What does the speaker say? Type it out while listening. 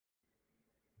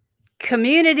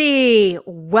Community,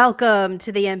 welcome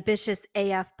to the Ambitious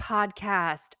AF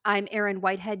podcast. I'm Erin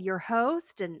Whitehead, your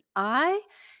host, and I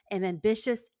am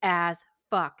ambitious as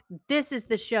fuck. This is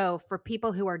the show for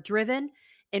people who are driven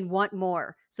and want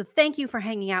more. So thank you for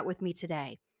hanging out with me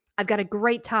today. I've got a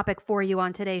great topic for you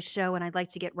on today's show, and I'd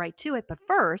like to get right to it. But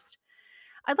first,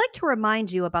 I'd like to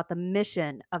remind you about the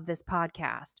mission of this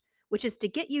podcast, which is to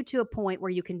get you to a point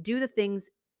where you can do the things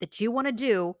that you want to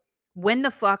do when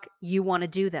the fuck you want to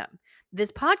do them.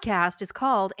 This podcast is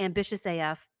called Ambitious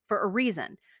AF for a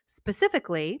reason.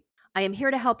 Specifically, I am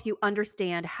here to help you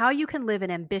understand how you can live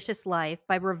an ambitious life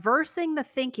by reversing the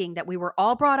thinking that we were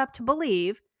all brought up to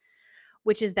believe,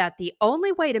 which is that the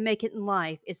only way to make it in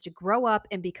life is to grow up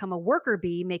and become a worker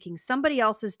bee, making somebody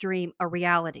else's dream a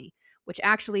reality, which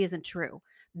actually isn't true.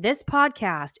 This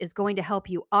podcast is going to help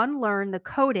you unlearn the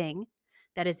coding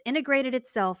that has integrated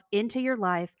itself into your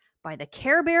life by the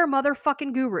Care Bear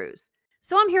motherfucking gurus.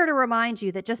 So I'm here to remind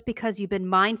you that just because you've been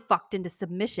mind fucked into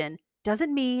submission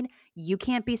doesn't mean you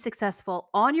can't be successful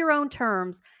on your own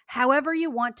terms, however you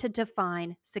want to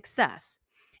define success.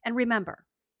 And remember,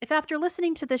 if after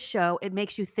listening to this show, it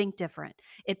makes you think different,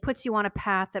 it puts you on a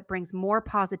path that brings more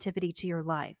positivity to your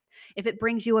life, if it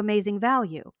brings you amazing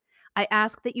value, I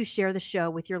ask that you share the show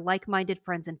with your like-minded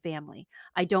friends and family.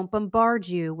 I don't bombard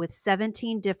you with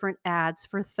 17 different ads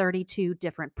for 32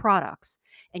 different products.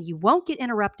 And you won't get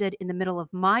interrupted in the middle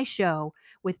of my show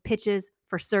with pitches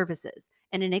for services.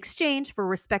 And in exchange for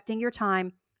respecting your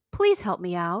time, please help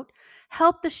me out,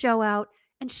 help the show out,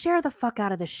 and share the fuck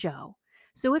out of the show.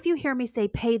 So if you hear me say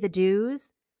pay the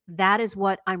dues, that is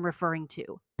what I'm referring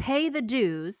to. Pay the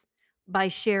dues by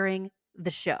sharing the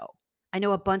show. I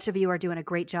know a bunch of you are doing a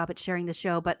great job at sharing the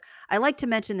show, but I like to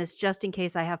mention this just in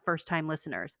case I have first-time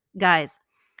listeners. Guys,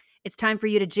 it's time for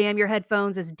you to jam your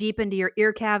headphones as deep into your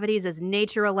ear cavities as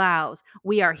nature allows.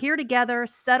 We are here together,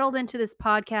 settled into this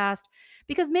podcast,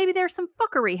 because maybe there's some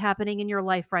fuckery happening in your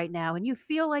life right now and you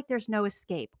feel like there's no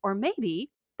escape. Or maybe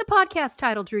the podcast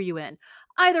title drew you in.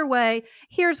 Either way,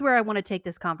 here's where I want to take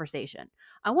this conversation.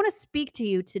 I want to speak to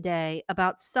you today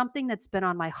about something that's been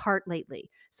on my heart lately,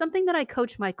 something that I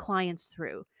coach my clients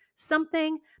through,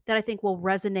 something that I think will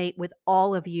resonate with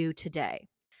all of you today.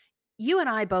 You and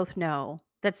I both know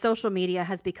that social media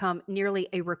has become nearly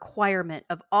a requirement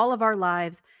of all of our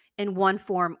lives in one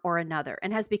form or another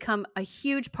and has become a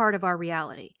huge part of our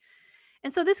reality.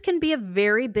 And so this can be a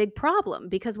very big problem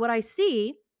because what I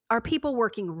see are people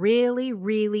working really,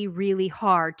 really, really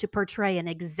hard to portray an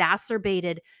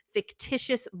exacerbated,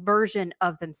 fictitious version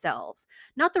of themselves,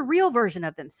 not the real version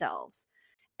of themselves.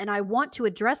 And I want to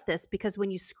address this because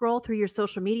when you scroll through your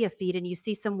social media feed and you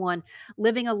see someone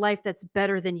living a life that's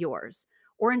better than yours,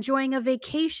 or enjoying a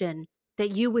vacation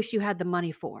that you wish you had the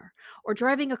money for, or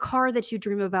driving a car that you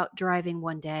dream about driving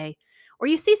one day, or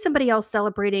you see somebody else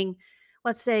celebrating,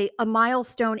 let's say, a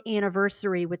milestone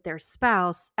anniversary with their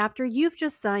spouse after you've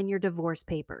just signed your divorce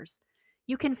papers,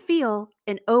 you can feel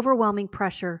an overwhelming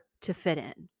pressure to fit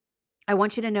in. I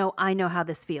want you to know I know how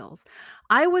this feels.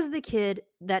 I was the kid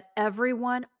that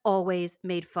everyone always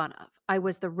made fun of. I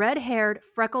was the red-haired,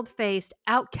 freckled-faced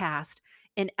outcast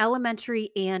in elementary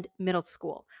and middle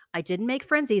school. I didn't make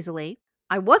friends easily.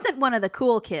 I wasn't one of the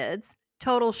cool kids.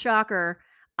 Total shocker.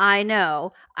 I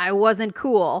know. I wasn't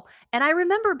cool. And I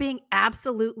remember being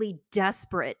absolutely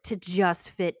desperate to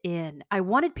just fit in. I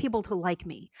wanted people to like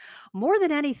me. More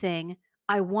than anything,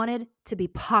 I wanted to be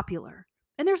popular.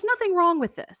 And there's nothing wrong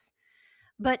with this.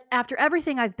 But after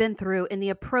everything I've been through and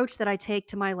the approach that I take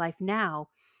to my life now,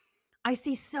 I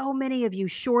see so many of you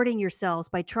shorting yourselves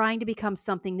by trying to become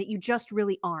something that you just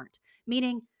really aren't.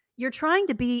 Meaning, you're trying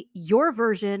to be your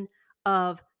version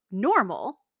of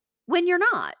normal when you're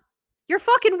not. You're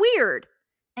fucking weird.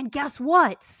 And guess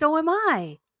what? So am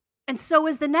I. And so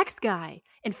is the next guy.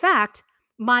 In fact,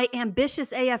 my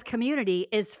ambitious AF community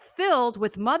is filled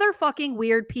with motherfucking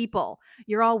weird people.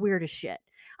 You're all weird as shit.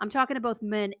 I'm talking to both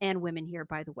men and women here,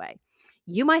 by the way.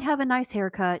 You might have a nice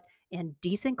haircut and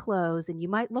decent clothes, and you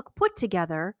might look put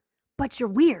together, but you're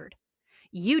weird.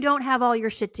 You don't have all your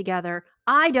shit together.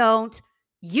 I don't.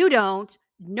 You don't.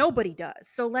 Nobody does.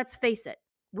 So let's face it.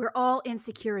 We're all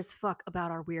insecure as fuck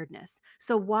about our weirdness.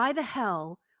 So why the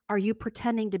hell are you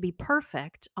pretending to be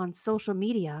perfect on social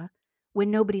media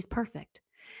when nobody's perfect?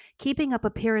 Keeping up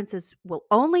appearances will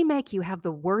only make you have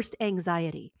the worst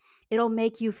anxiety. It'll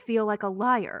make you feel like a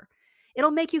liar.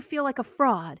 It'll make you feel like a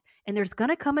fraud. And there's going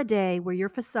to come a day where your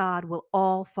facade will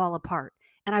all fall apart.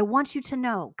 And I want you to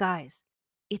know, guys,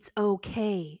 it's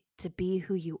okay to be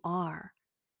who you are.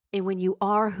 And when you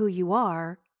are who you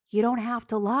are, you don't have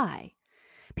to lie.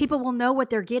 People will know what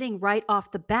they're getting right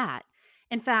off the bat.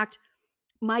 In fact,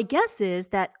 My guess is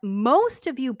that most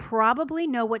of you probably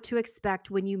know what to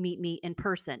expect when you meet me in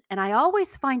person. And I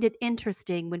always find it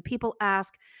interesting when people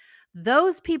ask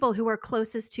those people who are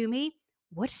closest to me,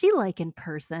 what's she like in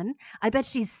person? I bet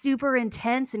she's super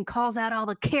intense and calls out all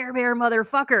the Care Bear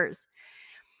motherfuckers.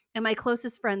 And my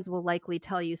closest friends will likely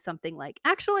tell you something like,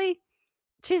 actually,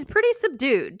 she's pretty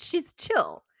subdued. She's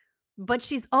chill, but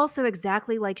she's also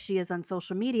exactly like she is on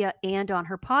social media and on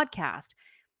her podcast.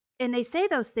 And they say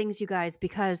those things, you guys,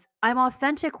 because I'm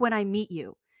authentic when I meet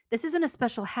you. This isn't a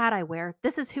special hat I wear.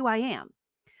 This is who I am.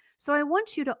 So I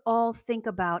want you to all think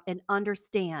about and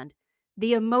understand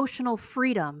the emotional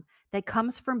freedom that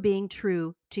comes from being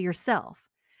true to yourself.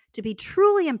 To be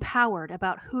truly empowered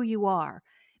about who you are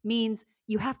means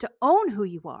you have to own who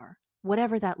you are,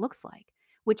 whatever that looks like,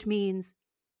 which means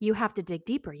you have to dig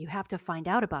deeper. You have to find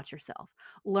out about yourself,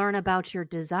 learn about your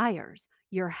desires,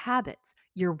 your habits,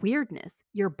 your weirdness,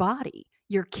 your body,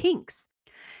 your kinks.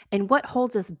 And what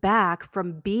holds us back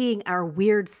from being our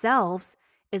weird selves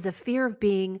is a fear of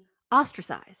being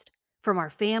ostracized from our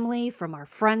family, from our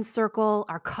friend circle,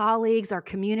 our colleagues, our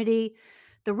community.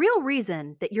 The real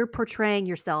reason that you're portraying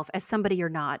yourself as somebody you're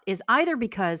not is either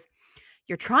because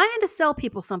you're trying to sell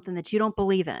people something that you don't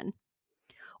believe in,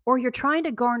 or you're trying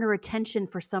to garner attention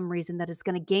for some reason that is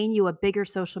going to gain you a bigger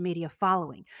social media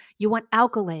following. You want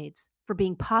accolades for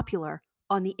being popular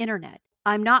on the internet.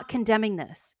 I'm not condemning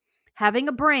this. Having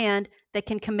a brand that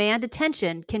can command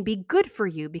attention can be good for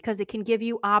you because it can give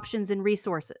you options and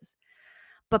resources.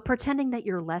 But pretending that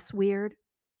you're less weird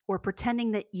or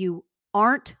pretending that you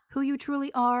aren't who you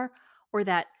truly are or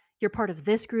that you're part of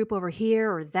this group over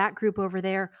here or that group over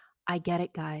there, I get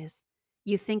it, guys.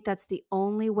 You think that's the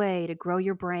only way to grow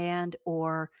your brand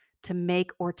or to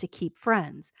make or to keep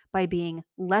friends by being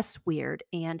less weird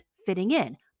and fitting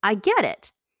in. I get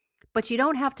it. But you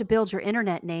don't have to build your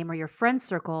internet name or your friend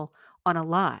circle on a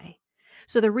lie.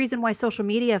 So, the reason why social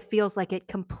media feels like it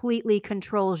completely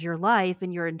controls your life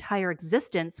and your entire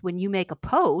existence when you make a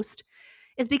post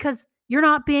is because you're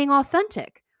not being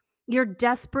authentic. You're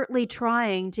desperately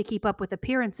trying to keep up with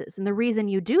appearances. And the reason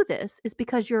you do this is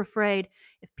because you're afraid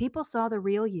if people saw the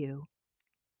real you,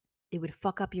 it would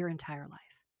fuck up your entire life.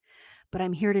 But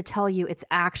I'm here to tell you it's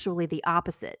actually the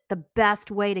opposite. The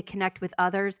best way to connect with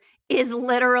others is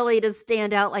literally to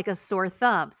stand out like a sore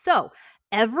thumb. So,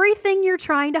 everything you're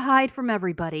trying to hide from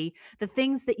everybody, the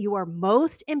things that you are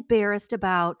most embarrassed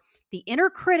about, the inner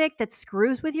critic that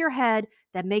screws with your head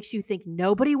that makes you think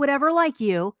nobody would ever like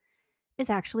you, is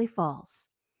actually false.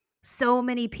 So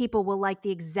many people will like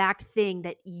the exact thing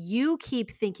that you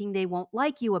keep thinking they won't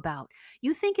like you about.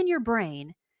 You think in your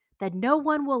brain that no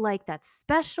one will like that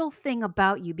special thing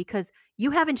about you because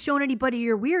you haven't shown anybody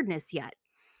your weirdness yet.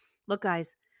 Look,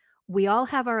 guys, we all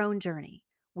have our own journey.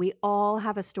 We all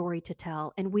have a story to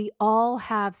tell, and we all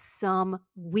have some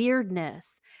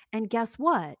weirdness. And guess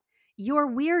what? Your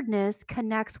weirdness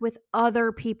connects with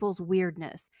other people's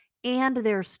weirdness and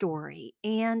their story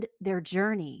and their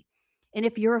journey. And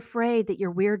if you're afraid that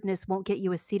your weirdness won't get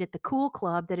you a seat at the cool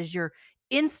club that is your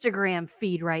Instagram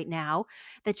feed right now,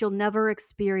 that you'll never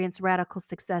experience radical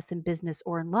success in business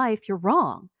or in life, you're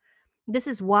wrong. This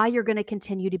is why you're going to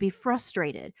continue to be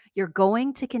frustrated. You're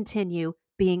going to continue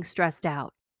being stressed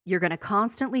out. You're going to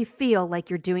constantly feel like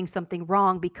you're doing something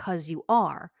wrong because you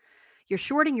are. You're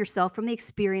shorting yourself from the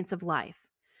experience of life.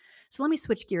 So let me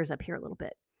switch gears up here a little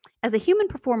bit. As a human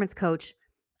performance coach,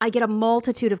 I get a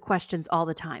multitude of questions all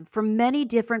the time from many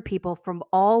different people from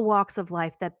all walks of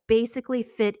life that basically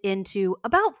fit into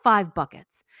about 5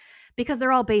 buckets because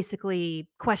they're all basically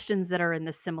questions that are in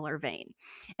the similar vein.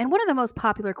 And one of the most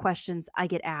popular questions I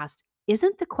get asked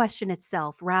isn't the question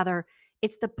itself, rather,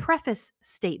 it's the preface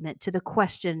statement to the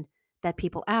question that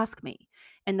people ask me.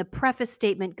 And the preface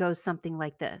statement goes something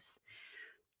like this: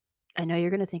 I know you're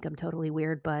going to think I'm totally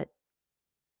weird, but,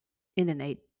 and then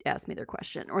they ask me their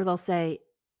question, or they'll say,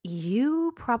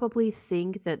 you probably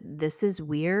think that this is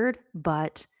weird,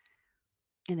 but,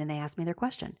 and then they ask me their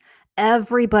question.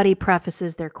 Everybody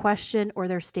prefaces their question or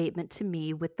their statement to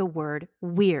me with the word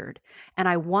weird. And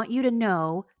I want you to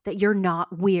know that you're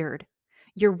not weird.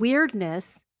 Your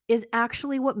weirdness is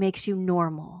actually what makes you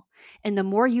normal. And the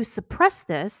more you suppress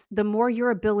this, the more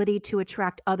your ability to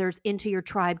attract others into your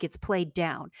tribe gets played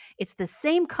down. It's the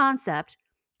same concept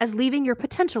as leaving your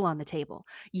potential on the table.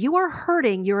 You are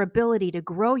hurting your ability to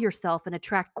grow yourself and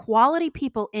attract quality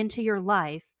people into your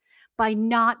life by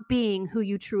not being who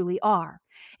you truly are.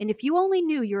 And if you only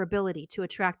knew your ability to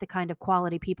attract the kind of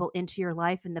quality people into your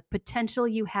life and the potential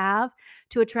you have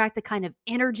to attract the kind of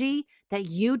energy that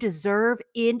you deserve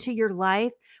into your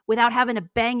life without having to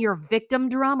bang your victim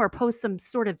drum or post some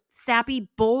sort of sappy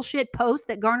bullshit post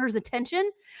that garners attention.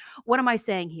 What am I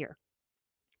saying here?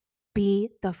 Be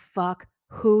the fuck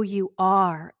who you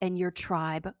are, and your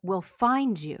tribe will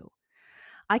find you.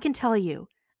 I can tell you,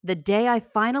 the day I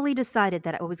finally decided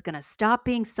that I was going to stop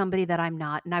being somebody that I'm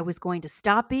not, and I was going to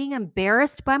stop being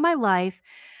embarrassed by my life,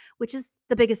 which is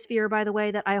the biggest fear, by the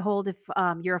way, that I hold if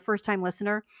you're a first time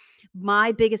listener.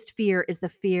 My biggest fear is the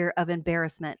fear of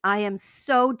embarrassment. I am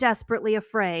so desperately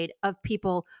afraid of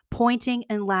people pointing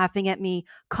and laughing at me,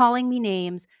 calling me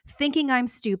names, thinking I'm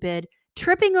stupid,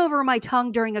 tripping over my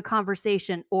tongue during a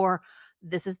conversation, or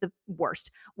this is the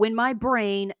worst, when my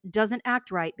brain doesn't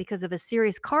act right because of a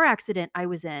serious car accident I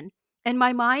was in, and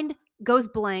my mind goes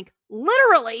blank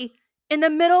literally in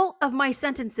the middle of my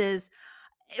sentences.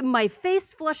 My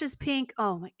face flushes pink.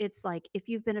 Oh my, it's like if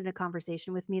you've been in a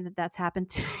conversation with me that's happened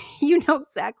to, you know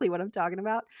exactly what I'm talking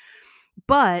about.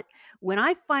 But when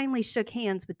I finally shook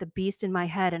hands with the beast in my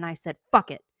head and I said,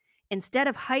 fuck it, instead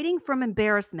of hiding from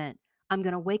embarrassment, I'm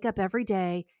going to wake up every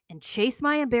day and chase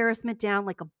my embarrassment down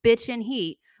like a bitch in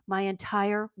heat, my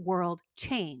entire world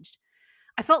changed.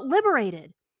 I felt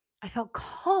liberated. I felt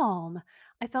calm.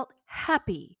 I felt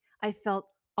happy. I felt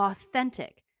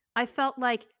authentic. I felt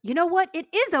like, you know what? It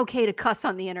is okay to cuss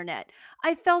on the internet.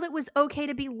 I felt it was okay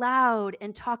to be loud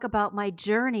and talk about my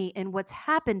journey and what's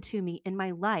happened to me in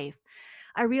my life.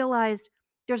 I realized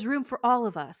there's room for all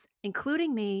of us,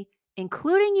 including me,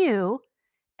 including you,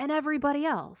 and everybody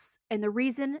else. And the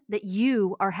reason that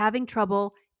you are having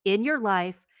trouble in your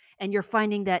life and you're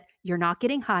finding that you're not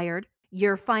getting hired,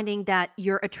 you're finding that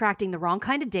you're attracting the wrong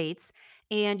kind of dates,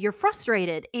 and you're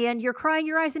frustrated and you're crying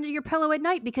your eyes into your pillow at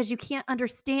night because you can't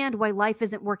understand why life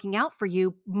isn't working out for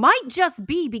you, might just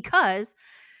be because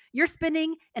you're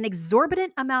spending an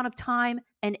exorbitant amount of time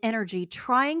and energy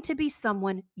trying to be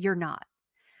someone you're not.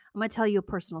 I'm going to tell you a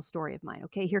personal story of mine.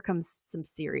 Okay. Here comes some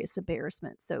serious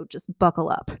embarrassment. So just buckle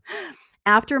up.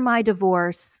 After my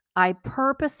divorce, I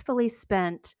purposefully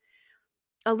spent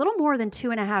a little more than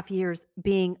 2.5 years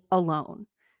being alone,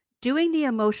 doing the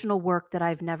emotional work that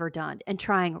I've never done and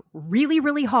trying really,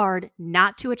 really hard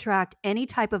not to attract any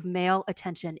type of male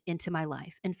attention into my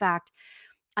life. In fact,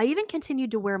 I even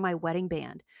continued to wear my wedding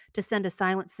band to send a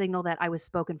silent signal that I was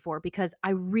spoken for because I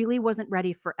really wasn't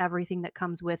ready for everything that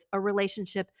comes with a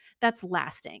relationship that's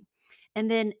lasting. And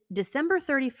then December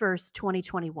 31st,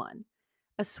 2021,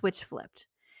 a switch flipped.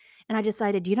 And I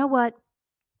decided, you know what?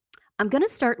 I'm going to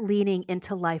start leaning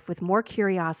into life with more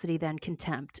curiosity than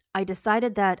contempt. I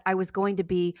decided that I was going to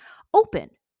be open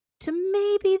to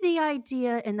maybe the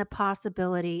idea and the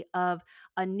possibility of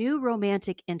a new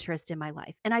romantic interest in my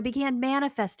life. And I began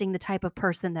manifesting the type of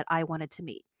person that I wanted to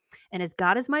meet. And as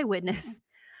God is my witness,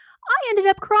 I ended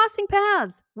up crossing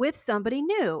paths with somebody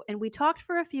new. And we talked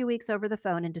for a few weeks over the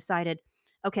phone and decided,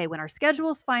 okay, when our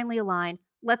schedules finally align,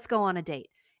 let's go on a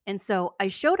date. And so I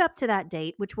showed up to that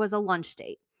date, which was a lunch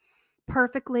date,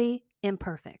 perfectly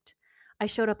imperfect. I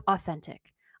showed up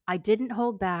authentic. I didn't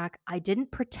hold back. I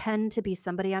didn't pretend to be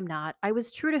somebody I'm not. I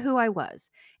was true to who I was.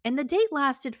 And the date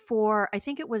lasted for, I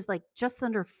think it was like just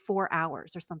under 4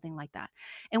 hours or something like that.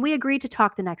 And we agreed to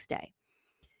talk the next day.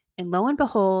 And lo and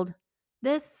behold,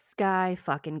 this guy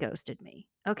fucking ghosted me.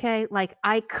 Okay. Like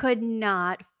I could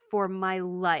not for my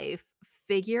life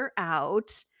figure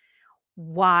out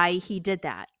why he did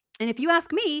that. And if you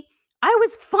ask me, I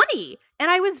was funny and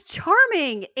I was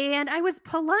charming and I was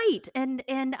polite and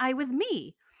I was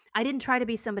me. I didn't try to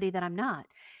be somebody that I'm not.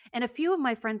 And a few of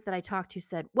my friends that I talked to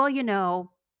said, "Well, you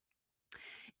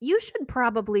should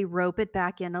probably rope it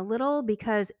back in a little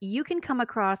because you can come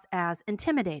across as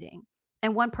intimidating."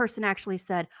 And one person actually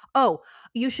said, "Oh,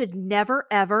 you should never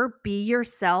ever be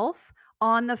yourself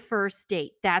on the first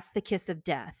date. That's the kiss of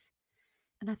death."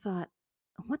 And I thought,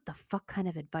 what the fuck kind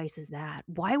of advice is that?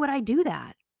 Why would I do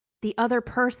that? The other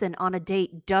person on a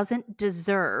date doesn't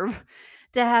deserve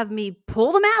to have me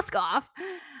pull the mask off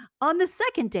on the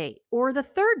second date or the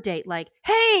third date. Like,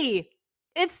 hey,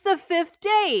 it's the fifth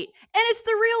date and it's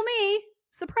the real me.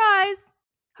 Surprise.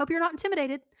 Hope you're not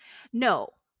intimidated. No,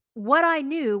 what I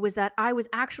knew was that I was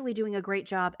actually doing a great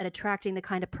job at attracting the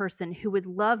kind of person who would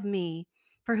love me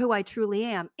for who I truly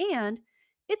am. And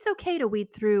it's okay to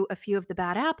weed through a few of the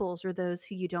bad apples or those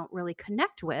who you don't really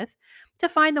connect with to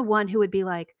find the one who would be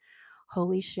like,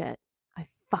 holy shit, I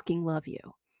fucking love you.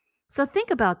 So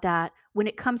think about that when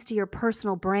it comes to your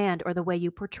personal brand or the way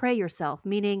you portray yourself,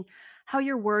 meaning how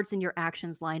your words and your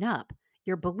actions line up,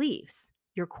 your beliefs,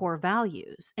 your core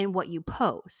values, and what you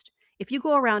post. If you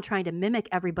go around trying to mimic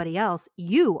everybody else,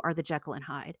 you are the Jekyll and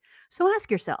Hyde. So ask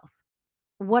yourself,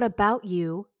 What about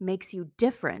you makes you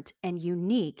different and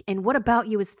unique? And what about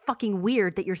you is fucking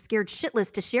weird that you're scared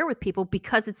shitless to share with people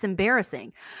because it's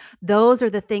embarrassing? Those are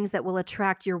the things that will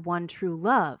attract your one true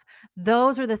love.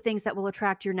 Those are the things that will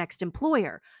attract your next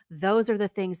employer. Those are the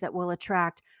things that will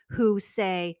attract who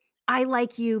say, I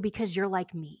like you because you're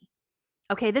like me.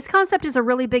 Okay, this concept is a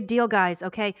really big deal, guys.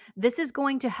 Okay, this is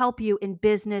going to help you in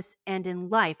business and in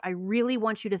life. I really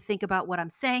want you to think about what I'm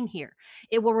saying here.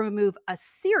 It will remove a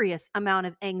serious amount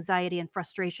of anxiety and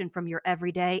frustration from your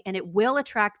everyday, and it will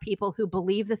attract people who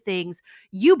believe the things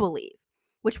you believe,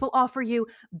 which will offer you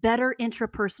better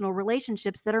intrapersonal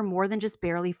relationships that are more than just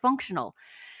barely functional.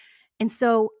 And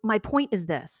so, my point is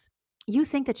this: you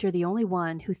think that you're the only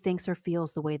one who thinks or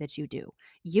feels the way that you do.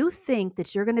 You think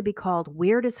that you're going to be called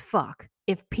weird as fuck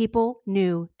if people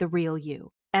knew the real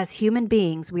you. As human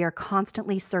beings, we are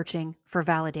constantly searching for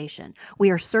validation. We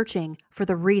are searching for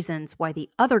the reasons why the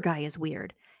other guy is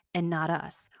weird and not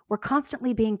us. We're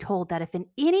constantly being told that if in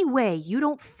any way you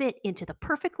don't fit into the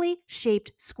perfectly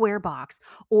shaped square box,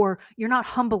 or you're not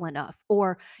humble enough,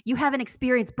 or you haven't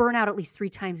experienced burnout at least 3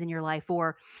 times in your life,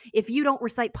 or if you don't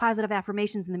recite positive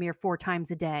affirmations in the mirror 4 times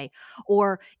a day,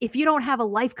 or if you don't have a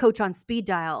life coach on speed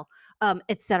dial,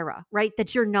 etc., right?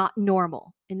 That you're not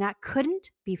normal. And that couldn't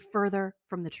be further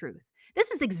from the truth. This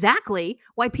is exactly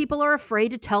why people are afraid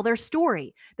to tell their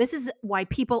story. This is why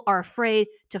people are afraid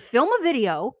to film a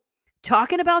video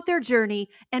talking about their journey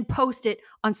and post it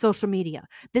on social media.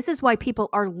 This is why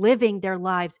people are living their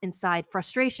lives inside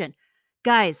frustration.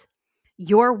 Guys,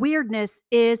 your weirdness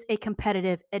is a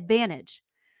competitive advantage.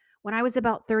 When I was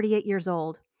about 38 years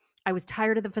old, I was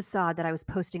tired of the facade that I was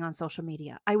posting on social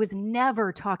media. I was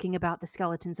never talking about the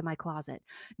skeletons in my closet.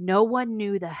 No one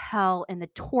knew the hell and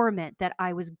the torment that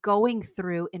I was going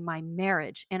through in my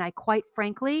marriage. And I, quite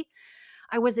frankly,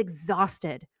 I was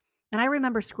exhausted. And I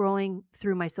remember scrolling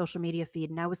through my social media feed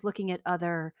and I was looking at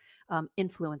other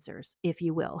influencers, if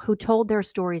you will, who told their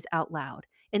stories out loud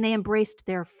and they embraced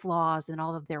their flaws and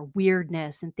all of their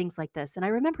weirdness and things like this. And I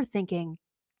remember thinking,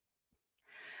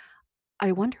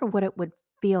 I wonder what it would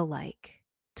feel like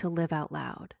to live out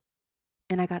loud.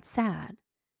 And I got sad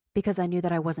because I knew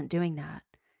that I wasn't doing that.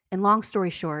 And long story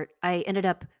short, I ended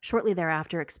up shortly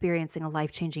thereafter experiencing a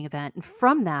life changing event. And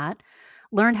from that,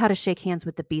 learned how to shake hands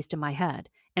with the beast in my head.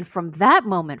 And from that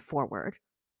moment forward,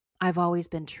 I've always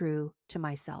been true to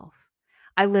myself.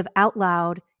 I live out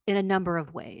loud in a number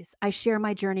of ways. I share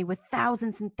my journey with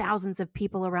thousands and thousands of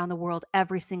people around the world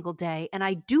every single day. And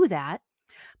I do that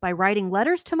by writing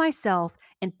letters to myself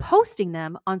and posting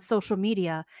them on social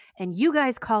media. And you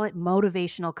guys call it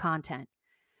motivational content.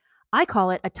 I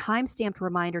call it a time stamped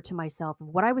reminder to myself of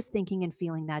what I was thinking and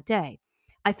feeling that day.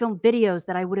 I filmed videos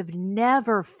that I would have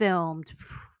never filmed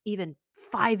even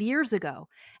 5 years ago,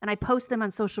 and I post them on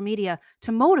social media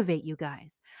to motivate you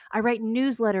guys. I write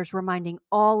newsletters reminding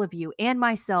all of you and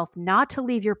myself not to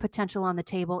leave your potential on the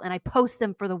table, and I post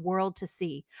them for the world to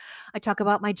see. I talk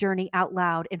about my journey out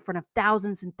loud in front of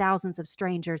thousands and thousands of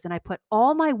strangers, and I put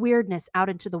all my weirdness out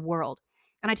into the world.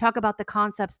 And I talk about the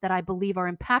concepts that I believe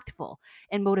are impactful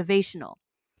and motivational.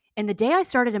 And the day I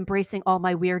started embracing all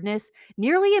my weirdness,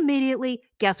 nearly immediately,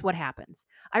 guess what happens?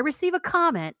 I receive a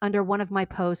comment under one of my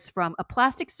posts from a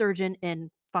plastic surgeon in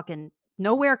fucking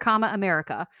nowhere, comma,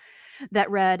 America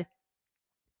that read,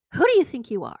 "Who do you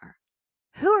think you are?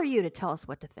 Who are you to tell us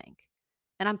what to think?"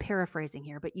 And I'm paraphrasing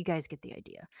here, but you guys get the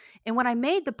idea. And when I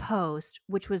made the post,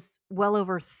 which was well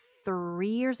over 3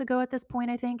 years ago at this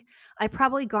point, I think, I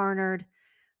probably garnered,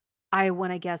 I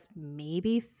want to guess,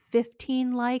 maybe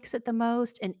 15 likes at the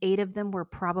most, and 8 of them were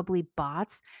probably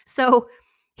bots. So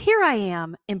here I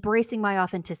am embracing my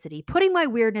authenticity, putting my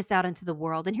weirdness out into the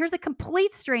world, and here's a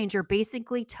complete stranger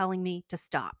basically telling me to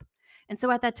stop. And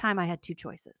so at that time, I had two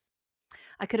choices.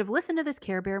 I could have listened to this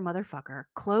Care Bear motherfucker,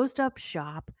 closed up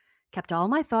shop, kept all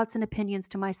my thoughts and opinions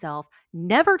to myself,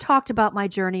 never talked about my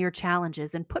journey or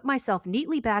challenges, and put myself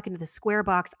neatly back into the square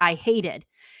box I hated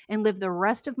and lived the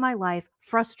rest of my life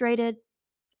frustrated,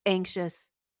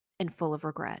 anxious, and full of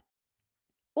regret.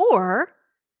 Or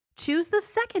choose the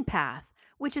second path,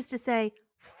 which is to say,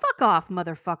 fuck off,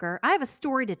 motherfucker. I have a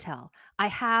story to tell. I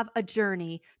have a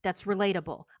journey that's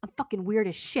relatable. I'm fucking weird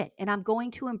as shit, and I'm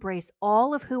going to embrace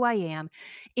all of who I am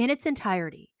in its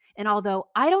entirety. And although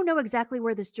I don't know exactly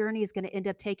where this journey is going to end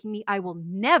up taking me, I will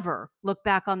never look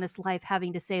back on this life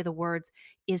having to say the words,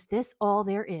 is this all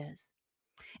there is?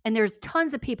 And there's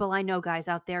tons of people I know, guys,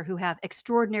 out there who have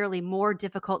extraordinarily more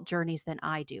difficult journeys than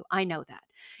I do. I know that.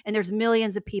 And there's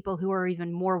millions of people who are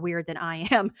even more weird than I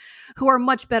am, who are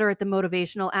much better at the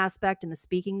motivational aspect and the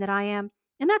speaking than I am.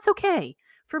 And that's okay.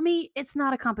 For me, it's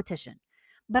not a competition.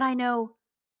 But I know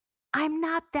I'm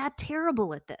not that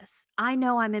terrible at this. I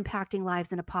know I'm impacting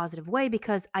lives in a positive way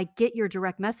because I get your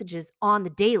direct messages on the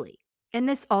daily. And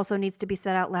this also needs to be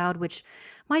said out loud, which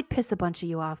might piss a bunch of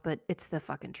you off, but it's the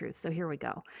fucking truth. So here we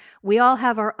go. We all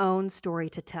have our own story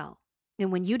to tell. And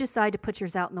when you decide to put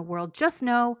yours out in the world, just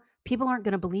know people aren't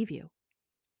going to believe you.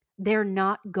 They're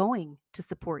not going to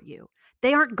support you.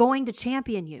 They aren't going to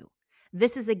champion you.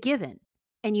 This is a given.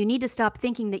 And you need to stop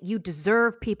thinking that you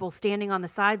deserve people standing on the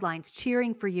sidelines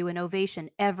cheering for you in ovation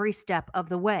every step of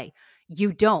the way.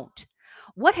 You don't.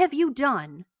 What have you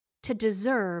done to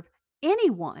deserve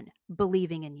anyone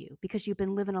believing in you? Because you've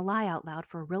been living a lie out loud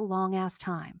for a real long ass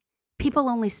time. People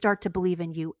only start to believe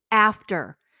in you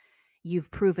after you've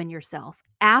proven yourself,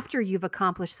 after you've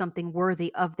accomplished something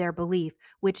worthy of their belief,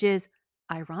 which is,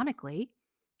 ironically,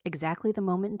 exactly the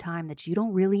moment in time that you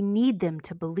don't really need them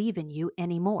to believe in you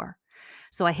anymore.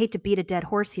 So I hate to beat a dead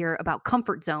horse here about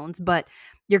comfort zones, but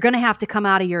you're going to have to come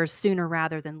out of yours sooner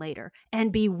rather than later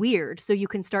and be weird so you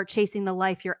can start chasing the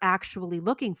life you're actually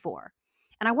looking for.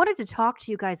 And I wanted to talk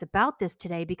to you guys about this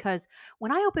today because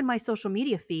when I open my social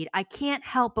media feed, I can't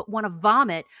help but want to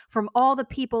vomit from all the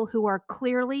people who are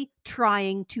clearly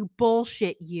trying to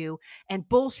bullshit you and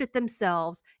bullshit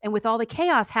themselves. And with all the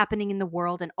chaos happening in the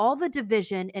world and all the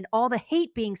division and all the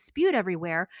hate being spewed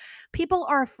everywhere, people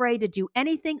are afraid to do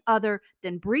anything other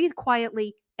than breathe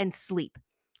quietly and sleep.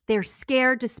 They're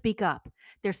scared to speak up.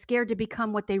 They're scared to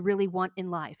become what they really want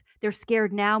in life. They're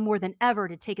scared now more than ever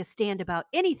to take a stand about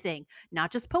anything,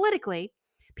 not just politically.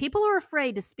 People are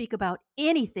afraid to speak about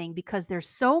anything because there's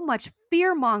so much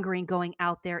fear mongering going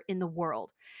out there in the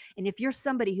world. And if you're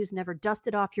somebody who's never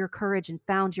dusted off your courage and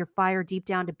found your fire deep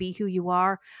down to be who you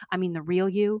are, I mean, the real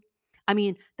you, I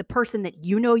mean, the person that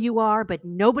you know you are, but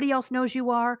nobody else knows you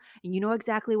are. And you know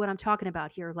exactly what I'm talking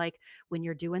about here. Like when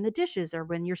you're doing the dishes or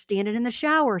when you're standing in the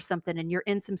shower or something and you're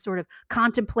in some sort of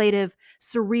contemplative,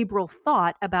 cerebral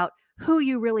thought about who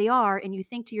you really are. And you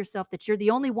think to yourself that you're the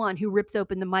only one who rips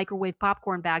open the microwave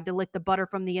popcorn bag to lick the butter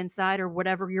from the inside or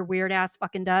whatever your weird ass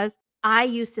fucking does. I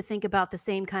used to think about the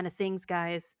same kind of things,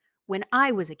 guys, when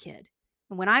I was a kid.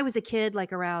 And when I was a kid,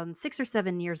 like around 6 or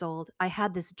 7 years old, I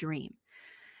had this dream.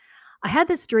 I had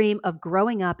this dream of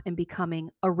growing up and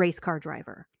becoming a race car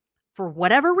driver. For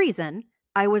whatever reason,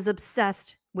 I was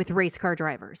obsessed with race car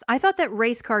drivers. I thought that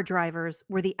race car drivers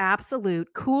were the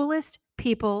absolute coolest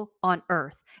people on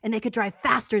earth, and they could drive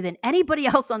faster than anybody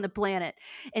else on the planet.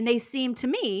 And they seemed to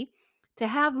me to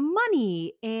have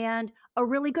money and a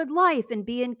really good life and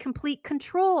be in complete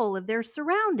control of their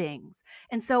surroundings.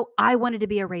 And so I wanted to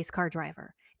be a race car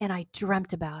driver, and I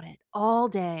dreamt about it all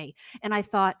day. And I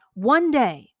thought, one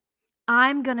day,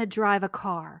 I'm going to drive a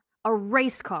car, a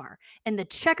race car, and the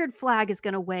checkered flag is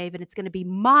going to wave, and it's going to be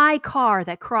my car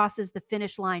that crosses the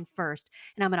finish line first.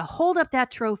 And I'm going to hold up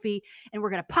that trophy, and we're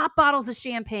going to pop bottles of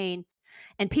champagne,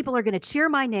 and people are going to cheer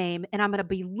my name, and I'm going to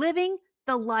be living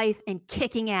the life and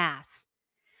kicking ass.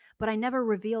 But I never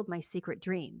revealed my secret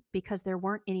dream because there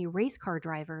weren't any race car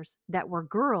drivers that were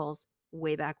girls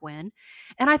way back when.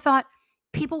 And I thought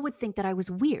people would think that I was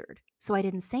weird. So I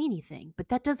didn't say anything. But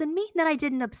that doesn't mean that I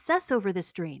didn't obsess over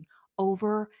this dream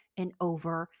over and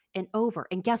over and over.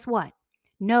 And guess what?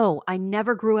 No, I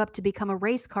never grew up to become a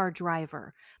race car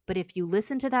driver. But if you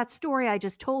listen to that story I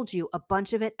just told you, a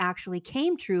bunch of it actually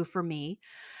came true for me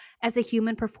as a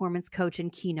human performance coach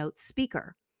and keynote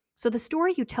speaker. So, the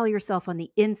story you tell yourself on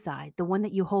the inside, the one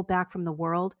that you hold back from the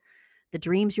world, the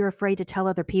dreams you're afraid to tell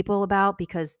other people about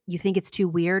because you think it's too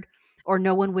weird, or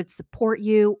no one would support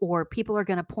you, or people are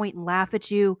going to point and laugh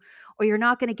at you, or you're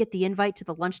not going to get the invite to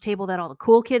the lunch table that all the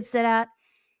cool kids sit at,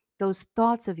 those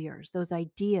thoughts of yours, those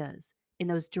ideas, and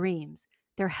those dreams,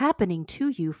 they're happening to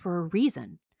you for a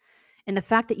reason. And the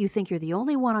fact that you think you're the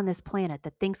only one on this planet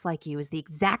that thinks like you is the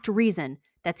exact reason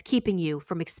that's keeping you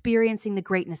from experiencing the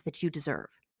greatness that you deserve.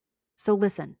 So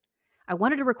listen, I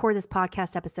wanted to record this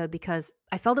podcast episode because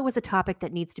I felt it was a topic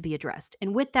that needs to be addressed.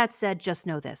 And with that said, just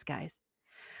know this, guys.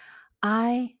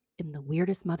 I am the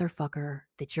weirdest motherfucker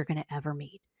that you're going to ever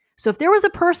meet. So if there was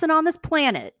a person on this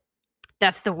planet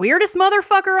that's the weirdest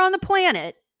motherfucker on the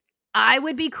planet, I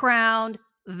would be crowned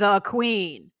the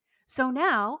queen. So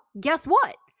now, guess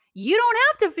what? You don't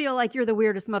have to feel like you're the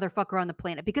weirdest motherfucker on the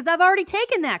planet because I've already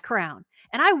taken that crown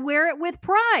and I wear it with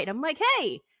pride. I'm like,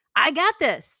 hey, I got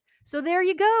this. So there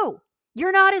you go.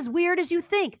 You're not as weird as you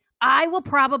think. I will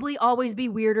probably always be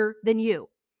weirder than you.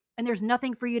 And there's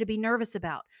nothing for you to be nervous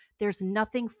about. There's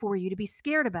nothing for you to be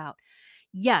scared about.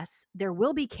 Yes, there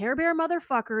will be Care Bear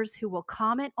motherfuckers who will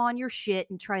comment on your shit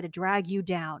and try to drag you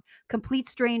down. Complete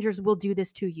strangers will do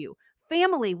this to you.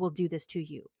 Family will do this to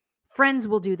you. Friends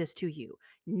will do this to you.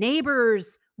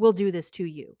 Neighbors will do this to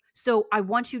you. So I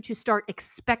want you to start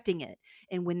expecting it.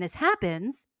 And when this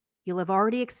happens, you'll have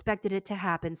already expected it to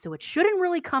happen. So it shouldn't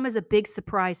really come as a big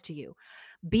surprise to you.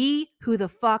 Be who the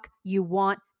fuck you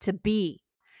want to be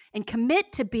and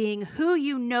commit to being who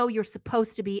you know you're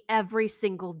supposed to be every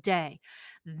single day.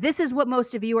 This is what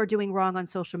most of you are doing wrong on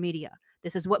social media.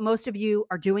 This is what most of you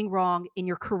are doing wrong in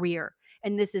your career.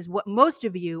 And this is what most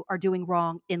of you are doing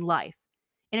wrong in life.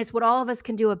 And it's what all of us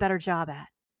can do a better job at.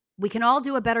 We can all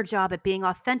do a better job at being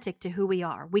authentic to who we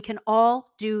are. We can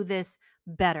all do this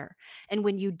better. And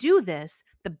when you do this,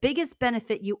 the biggest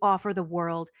benefit you offer the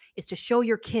world is to show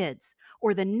your kids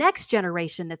or the next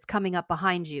generation that's coming up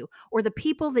behind you or the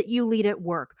people that you lead at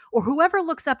work or whoever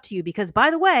looks up to you. Because, by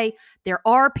the way, there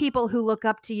are people who look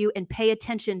up to you and pay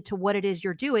attention to what it is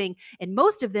you're doing. And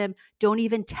most of them don't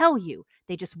even tell you,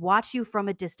 they just watch you from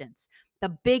a distance.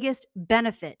 The biggest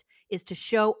benefit is to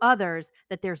show others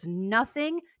that there's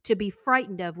nothing to be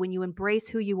frightened of when you embrace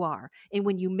who you are and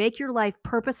when you make your life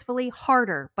purposefully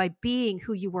harder by being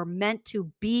who you were meant to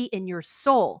be in your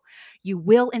soul. You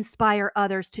will inspire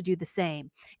others to do the same.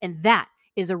 And that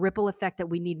is a ripple effect that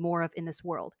we need more of in this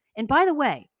world. And by the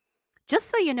way, just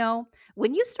so you know,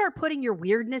 when you start putting your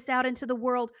weirdness out into the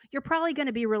world, you're probably going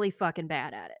to be really fucking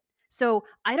bad at it. So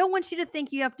I don't want you to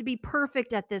think you have to be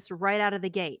perfect at this right out of the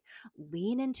gate.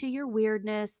 Lean into your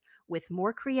weirdness with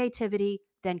more creativity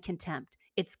than contempt.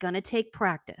 It's going to take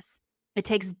practice. It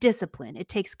takes discipline. It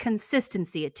takes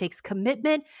consistency. It takes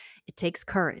commitment. It takes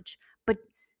courage. But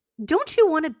don't you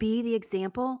want to be the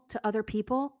example to other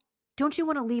people? Don't you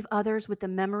want to leave others with the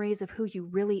memories of who you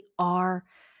really are?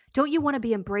 Don't you want to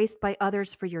be embraced by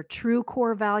others for your true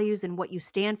core values and what you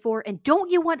stand for? And don't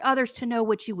you want others to know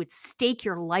what you would stake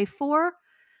your life for?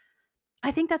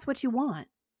 I think that's what you want.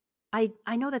 I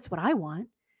know that's what I want.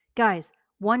 Guys,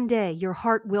 one day your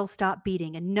heart will stop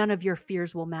beating and none of your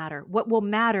fears will matter. What will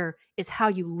matter is how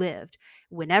you lived.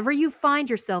 Whenever you find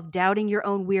yourself doubting your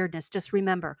own weirdness, just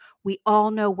remember, we all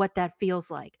know what that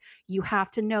feels like. You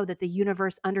have to know that the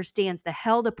universe understands the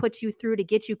hell to put you through to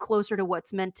get you closer to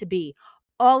what's meant to be.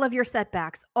 All of your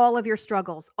setbacks, all of your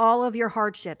struggles, all of your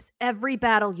hardships, every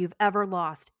battle you've ever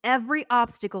lost, every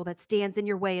obstacle that stands in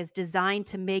your way is designed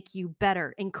to make you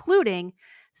better, including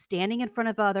standing in front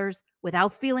of others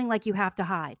without feeling like you have to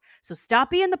hide. So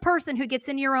stop being the person who gets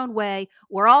in your own way.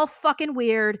 We're all fucking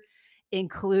weird,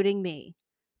 including me.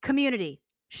 Community,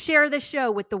 share the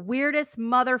show with the weirdest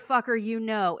motherfucker you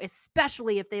know,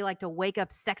 especially if they like to wake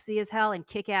up sexy as hell and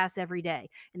kick ass every day.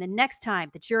 And the next time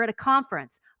that you're at a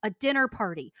conference, a dinner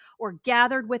party, or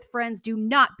gathered with friends, do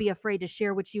not be afraid to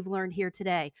share what you've learned here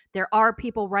today. There are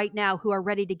people right now who are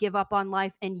ready to give up on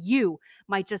life, and you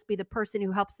might just be the person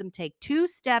who helps them take 2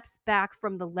 steps back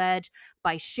from the ledge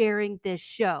by sharing this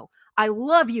show. I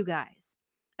love you guys.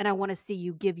 And I want to see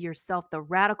you give yourself the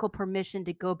radical permission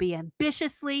to go be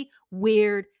ambitiously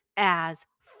weird as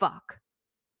fuck.